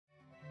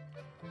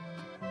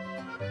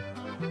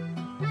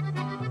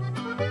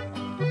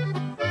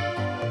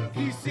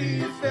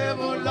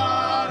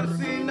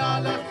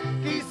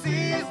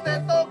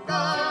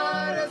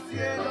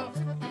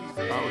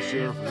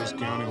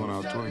county when I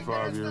was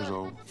 25 years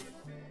old.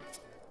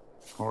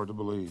 Hard to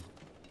believe.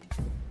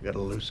 Got a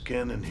loose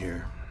cannon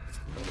here.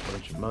 Got a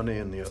bunch of money,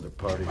 and the other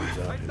party was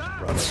out his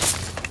brother.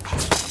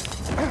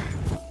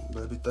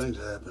 Baby, things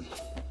happen.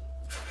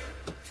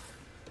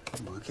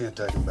 We can't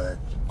take him back.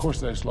 Of course,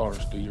 they slaughter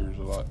steers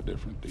a lot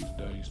different these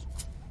days.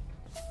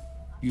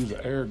 Use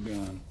an air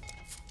gun.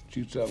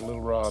 Shoots out a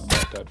little rod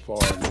about that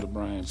far into the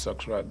brain,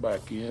 sucks right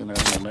back in, and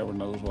one never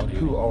knows what.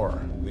 Who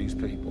are these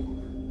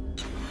people?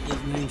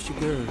 His name's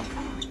Chigurh.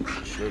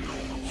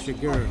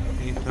 Chigurh.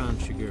 Anton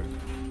Chigurh.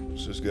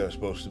 Is this guy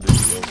supposed to be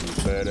the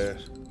ultimate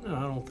badass? No,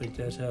 I don't think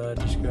that's how I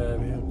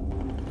describe him.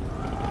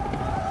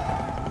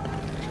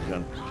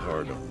 Gun's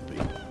hard on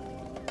people.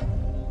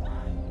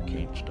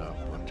 Can't stop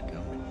what's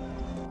coming.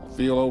 I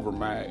feel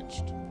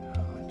overmatched.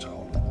 It's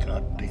all the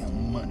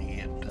goddamn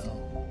money it done.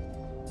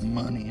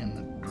 Money and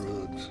the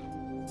drugs.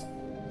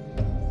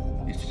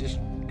 It's just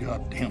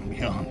goddamn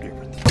beyond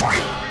everything.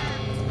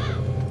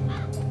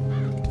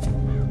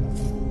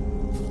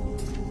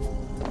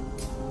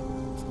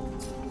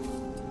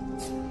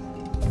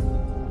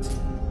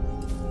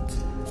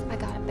 I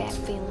got a bad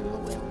feeling,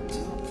 Llewellyn.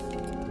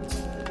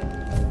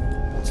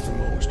 What's the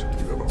most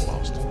you've ever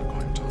lost an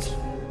acquaintance?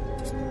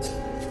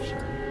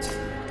 Sir.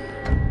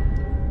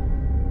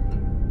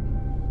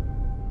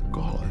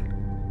 God.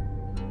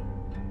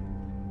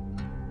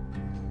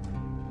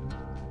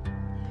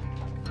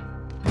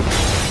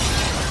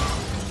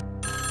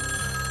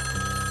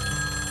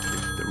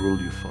 If the rule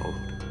you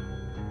followed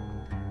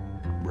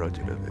brought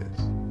you to this,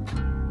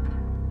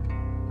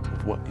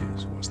 What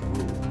was the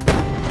rule?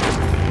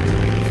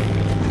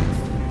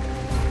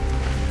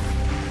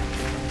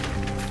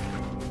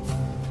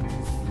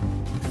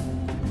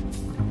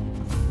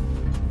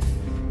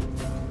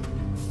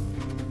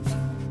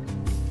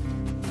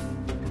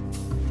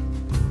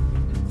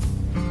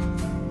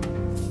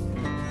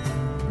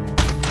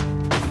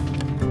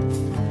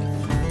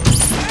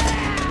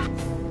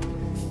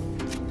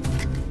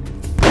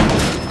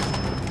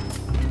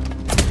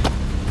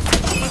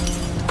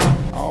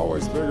 I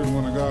always figured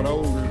when I got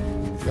older,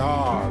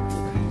 God